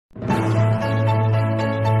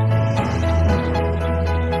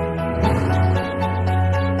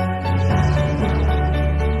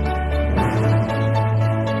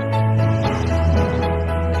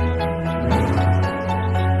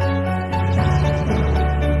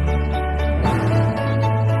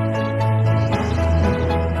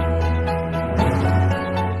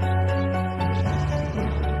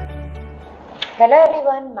Hello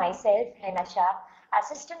everyone, myself Hanasha,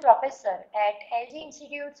 Assistant Professor at LG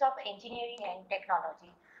Institutes of Engineering and Technology.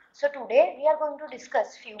 So today we are going to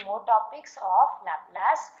discuss few more topics of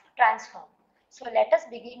Laplace transform. So let us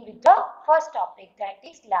begin with the first topic, that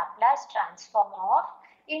is Laplace transform of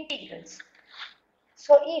integrals.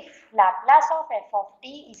 So if Laplace of f of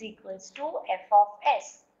t is equals to f of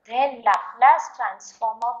s, then Laplace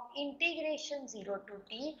transform of integration 0 to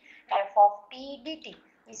t f of t dt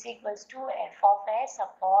is equals to f of s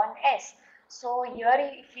upon s. So here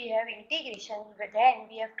if we have integration, then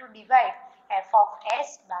we have to divide f of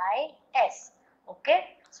s by s. Okay,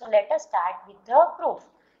 so let us start with the proof.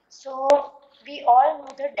 So we all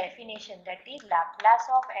know the definition, that is Laplace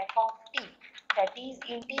of f of t, that is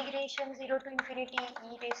integration 0 to infinity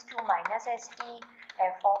e raised to minus st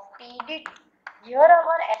f of t dt. Here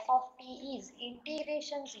our f of t is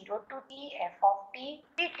integration 0 to t f of t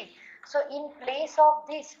dt. So in place of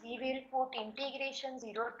this we will put integration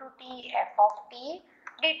 0 to t f of t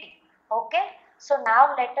dt. Okay. So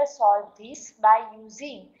now let us solve this by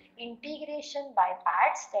using integration by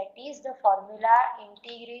parts, that is the formula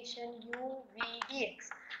integration u v dx.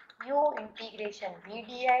 U integration v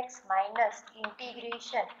dx minus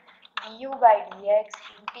integration du by dx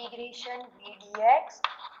integration v dx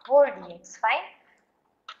whole dx. Fine.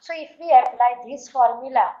 So if we apply this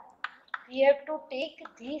formula, we have to take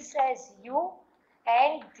this as u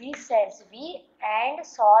and this as v and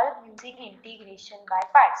solve using integration by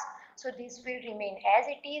parts. So this will remain as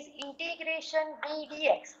it is, integration v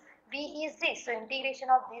dx. V is this, so integration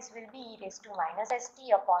of this will be e raised to minus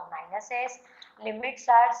st upon minus s. Limits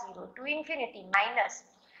are 0 to infinity minus.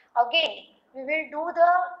 Again, we will do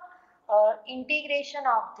the integration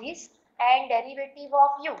of this and derivative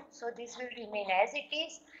of u. So this will remain as it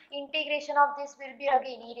is. Integration of this will be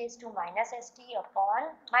again e raised to minus st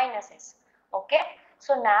upon minus s. Okay.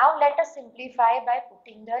 So now let us simplify by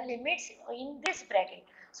putting the limits in this bracket.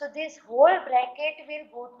 So this whole bracket will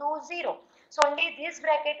go to 0. So only this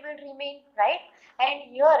bracket will remain, right?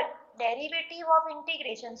 And here derivative of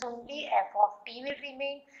integrations, only f of t will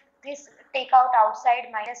remain. This take out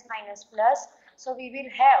outside minus minus plus. So we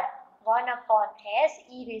will have 1 upon s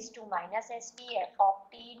e raised to minus st f of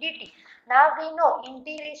t dt. Now we know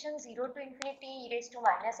integration 0 to infinity e raised to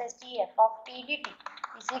minus st f of t dt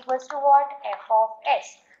is equals to what? F of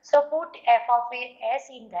s. So put f of s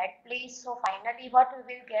in that place. So finally what we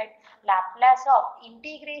will get? Laplace of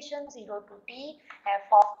integration 0 to t f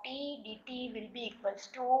of t dt will be equals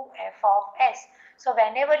to f of s. So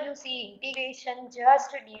whenever you see integration,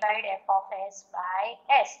 just divide f of s by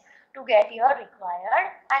s to get your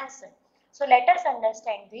required answer. So let us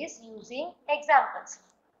understand this using examples.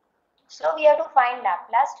 So we have to find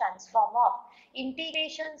Laplace transform of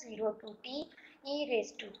integration 0 to t e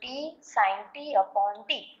raised to t sin t upon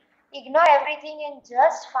t. Ignore everything and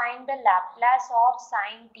just find the Laplace of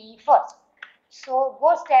sin t first. So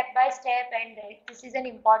go step by step, and this is an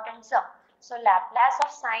important sum. So Laplace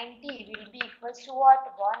of sin t will be equals to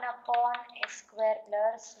what? 1 upon s square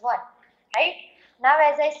plus 1. Right? Now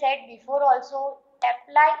as I said before also,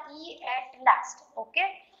 apply e at last. Okay?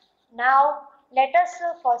 Now let us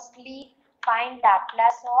firstly find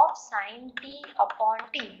Laplace of sin t upon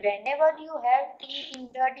t. Whenever you have t in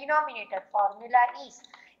the denominator, formula is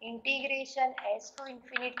integration s to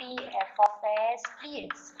infinity f of s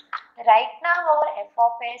dx. Right now our f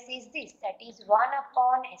of s is this, that is 1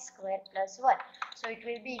 upon s square plus 1. So it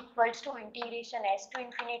will be equals to integration s to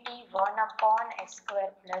infinity 1 upon s square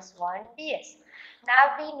plus 1 ds.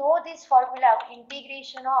 Now we know this formula,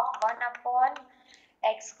 integration of 1 upon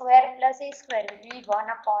x square plus a square will be 1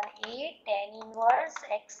 upon a tan inverse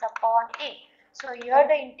x upon a. So here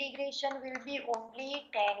the integration will be only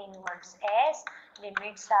tan inverse s.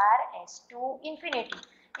 Limits are s to infinity.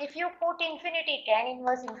 If you put infinity, tan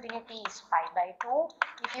inverse infinity is pi by 2.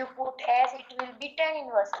 If you put s, it will be tan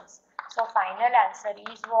inverse s. So final answer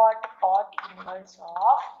is what? Cot inverse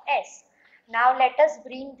of s. Now let us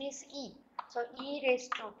bring this e. So e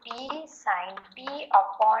raised to t sin t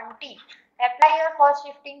upon t. Apply your first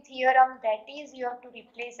shifting theorem, that is you have to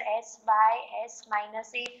replace s by s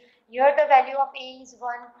minus a. Here the value of a is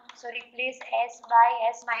 1. So replace s by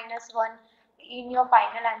s minus 1 in your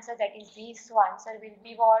final answer, that is this. So answer will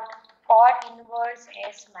be what? Cot inverse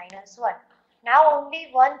s minus 1. Now only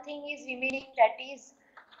one thing is remaining, that is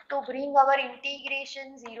to bring our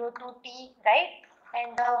integration 0 to t, right?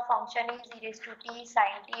 And the function is e raised to t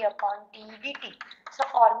sin t upon t dt. So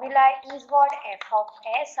formula is what? F of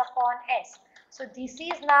s upon s. So this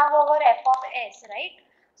is now our f of s, right?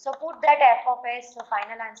 So put that f of s. So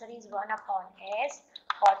final answer is 1 upon s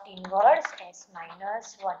cot inverse s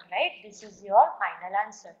minus 1, right? This is your final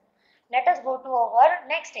answer. Let us go to our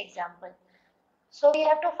next example. So we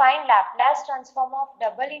have to find Laplace transform of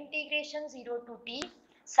double integration 0 to t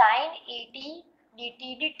sin at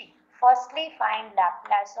dt dt. Firstly, find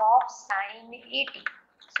Laplace of sin at.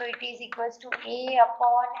 So it is equals to a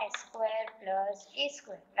upon s square plus a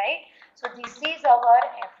square, right? So this is our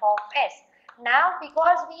f of s. Now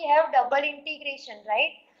because we have double integration,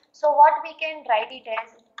 right? So what we can write it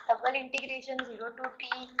as double integration 0 to t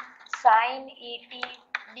sin at dt.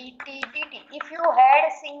 If you had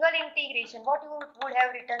single integration, what you would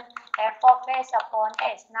have written? F of s upon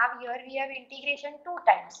s. Now here we have integration two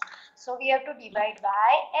times, so we have to divide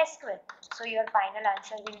by s square. So your final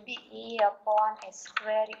answer will be a upon s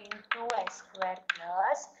square into s square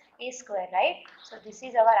plus a square, right? So this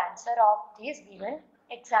is our answer of this given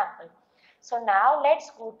example. So now let's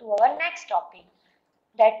go to our next topic,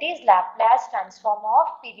 that is Laplace transform of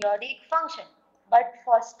periodic function. But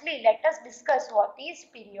firstly, let us discuss what is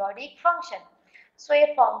periodic function. So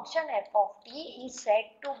a function f of t is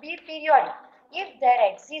said to be periodic if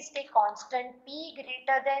there exists a constant p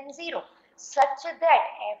greater than 0 such that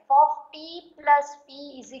f of t plus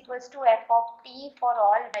p is equals to f of t for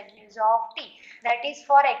all values of t. That is,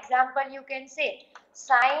 for example, you can say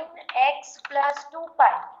sin x plus 2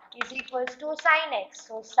 pi is equals to sin x.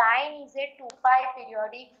 So sin is a 2 pi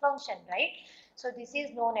periodic function, right? So this is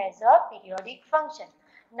known as a periodic function.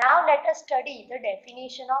 Now let us study the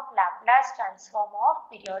definition of Laplace transform of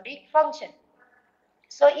periodic function.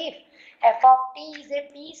 So if f of t is a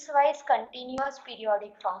piecewise continuous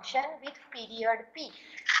periodic function with period p,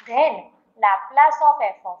 then Laplace of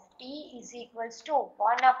f of t is equals to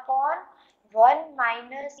 1 upon 1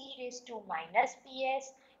 minus e raised to minus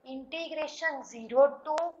ps integration 0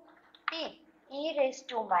 to p e raised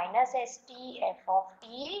to minus st f of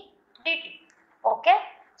t dt. Okay,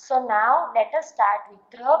 so now let us start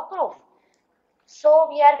with the proof. So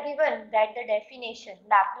we are given that the definition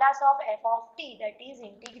Laplace of f of t, that is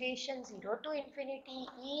integration 0 to infinity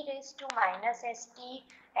e raised to minus st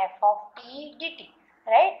f of t dt,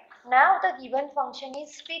 right? Now the given function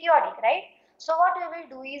is periodic, right? So what we will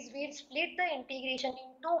do is we will split the integration in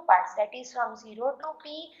two parts, that is from 0 to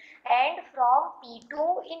p and from p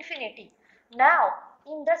to infinity. Now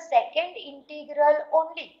in the second integral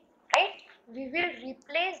only, right, we will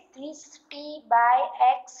replace this t by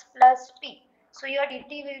x plus p. So your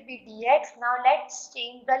dt will be dx. Now let's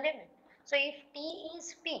change the limit. So if t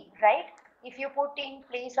is p, right? If you put in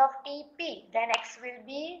place of t p, then x will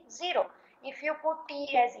be 0. If you put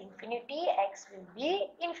t as infinity, x will be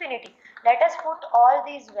infinity. Let us put all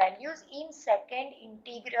these values in second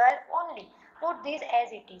integral only. Put this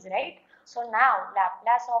as it is, right? So now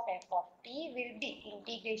Laplace of f of t will be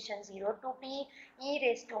integration 0 to p e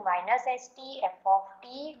raised to minus st f of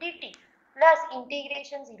t dt plus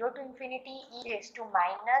integration 0 to infinity e raised to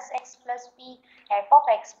minus x plus p f of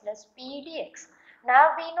x plus p dx.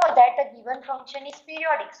 Now we know that the given function is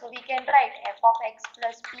periodic, so we can write f of x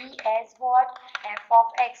plus p as what? F of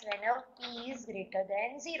x whenever p is greater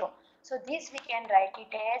than 0. So this we can write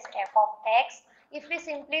it as f of x. If we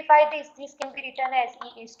simplify this, this can be written as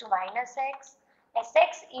e raised to minus x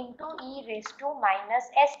sx into e raised to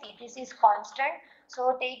minus st. This is constant,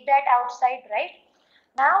 so take that outside, right?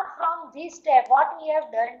 Now from this step, what we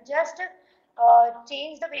have done, just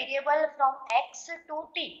change the variable from x to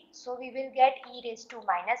t. So we will get e raised to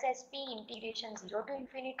minus sp integration 0 to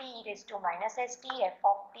infinity e raised to minus st f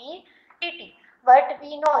of t dt. But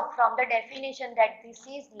we know from the definition that this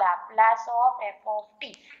is Laplace of f of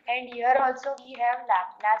t, and here also we have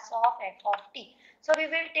Laplace of f of t. So we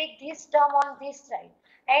will take this term on this side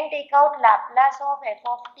and take out Laplace of f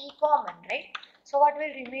of t common, right? So what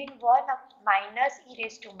will remain? 1 minus e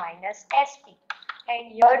raised to minus sp,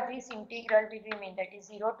 and here this integral will remain, that is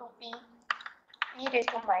 0 to p e raised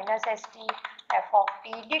to minus st f of t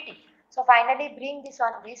dt. So finally bring this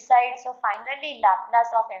on this side. So finally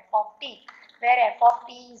Laplace of f of t, where f of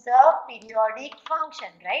t is a periodic function,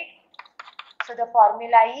 right? So the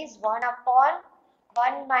formula is 1 upon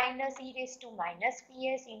 1 minus e raised to minus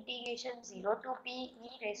ps integration 0 to p e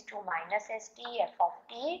raised to minus st f of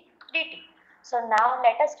t dt. So now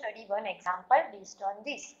let us study one example based on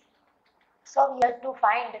this. So we have to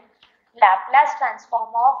find Laplace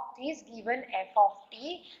transform of this given f of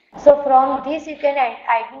t. So from this you can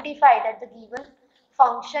identify that the given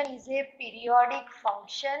function is a periodic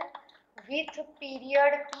function with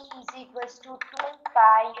period p is equals to 2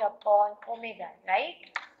 pi upon omega, right?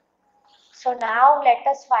 So now let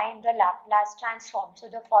us find the Laplace transform. So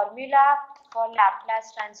the formula for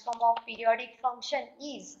Laplace transform of periodic function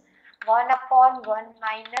is 1 upon 1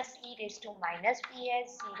 minus e raised to minus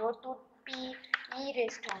ps 0 to p e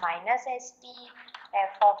raised to minus st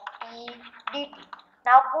f of t dt.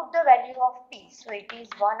 Now put the value of p. So it is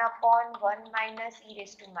 1 upon 1 minus e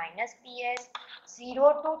raised to minus ps,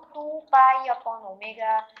 0 to 2 pi upon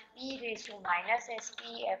omega e raised to minus st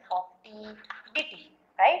f of t dt,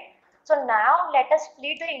 right? So now let us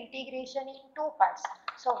split the integration in two parts.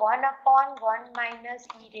 So 1 upon 1 minus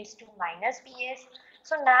e raised to minus ps.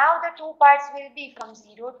 So now the two parts will be from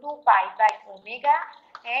 0 to pi by omega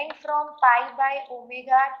and from pi by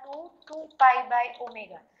omega to 2 pi by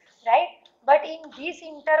omega, right? But in this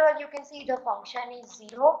interval you can see the function is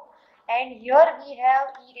 0 and here we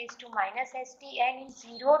have e raised to minus st, and in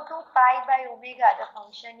 0 to pi by omega the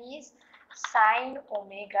function is sine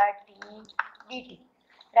omega t dt,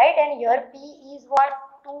 right? And here p is what?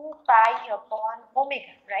 2 pi upon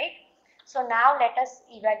omega, right? So now let us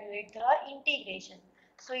evaluate the integration.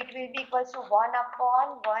 So it will be equals to 1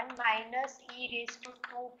 upon 1 minus e raised to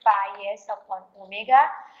 2 pi s upon omega,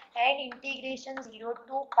 and integration 0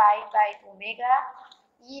 to pi by omega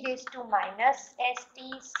e raised to minus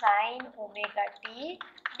st sine omega t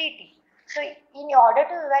dt. So in order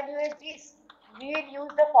to evaluate this, we will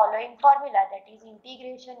use the following formula, that is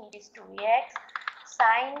integration e raised to ax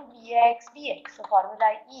sine bx dx. So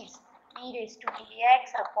formula is e raised to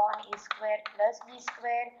ax upon a square plus b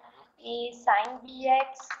square a sine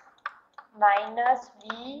bx minus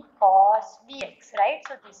b cos bx, right?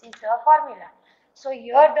 So this is the formula. So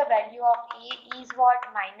here the value of a is what?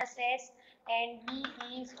 Minus s, and b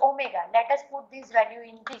is omega. Let us put this value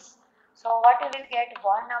in this. So what we will get?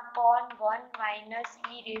 1 upon 1 minus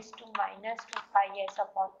e raised to minus 2 pi s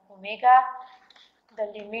upon omega. The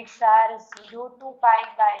limits are 0 to pi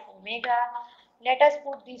by omega. Let us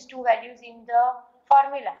put these two values in the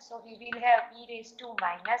formula. So we will have e raised to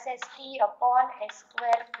minus st upon s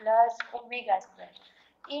square plus omega square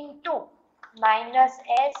into minus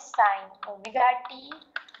s sine omega t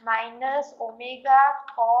minus omega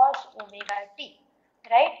cos omega t.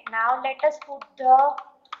 Right? Now let us put the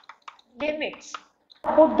limits.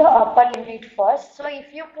 Put the upper limit first. So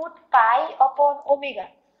if you put pi upon omega,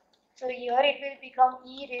 so here it will become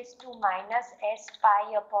e raised to minus s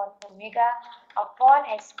pi upon omega upon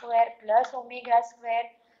s square plus omega square.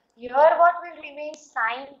 Here what will remain?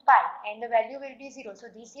 Sine pi, and the value will be 0. So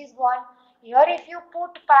this is 1. Here if you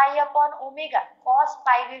put pi upon omega, cos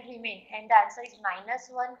pi will remain, and the answer is minus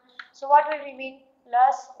 1. So what will remain?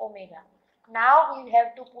 Plus omega. Now we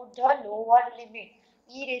have to put the lower limit.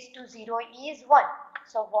 E raised to 0 is 1.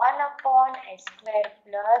 So 1 upon s square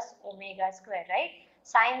plus omega square, right?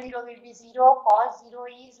 Sine 0 will be 0, cos 0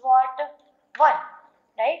 is what? 1,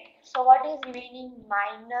 right? So what is remaining?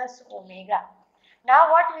 Minus omega.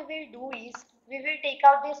 Now what we will do is, we will take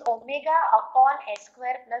out this omega upon s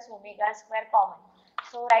square plus omega square common.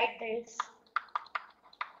 So write this,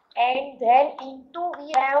 and then into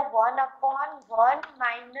we have 1 upon 1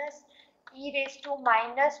 minus e raised to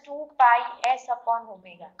minus 2 pi s upon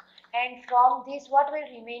omega, and from this what will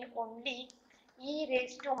remain? Only e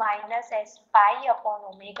raised to minus s pi upon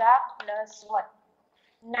omega plus 1.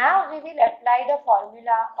 Now we will apply the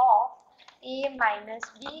formula of a minus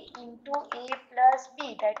b into a plus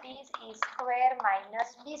b, that is a square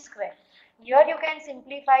minus b square. Here you can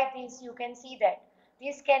simplify this. You can see that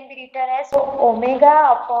this can be written as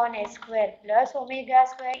omega upon s square plus omega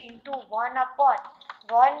square into 1 upon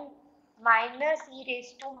 1 minus e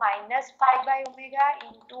raised to minus pi by omega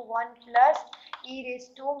into 1 plus e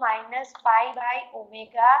raised to minus pi by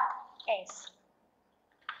omega s.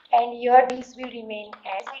 And here this will remain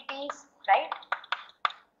as it is, right?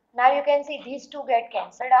 Now you can see these two get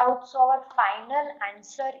cancelled out. So our final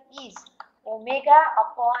answer is omega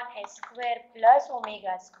upon s square plus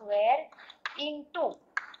omega square into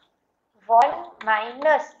 1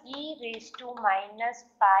 minus e raised to minus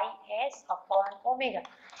pi s upon omega.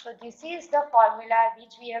 So this is the formula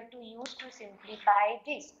which we have to use to simplify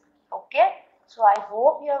this. Okay. So I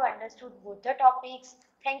hope you have understood both the topics.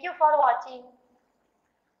 Thank you for watching.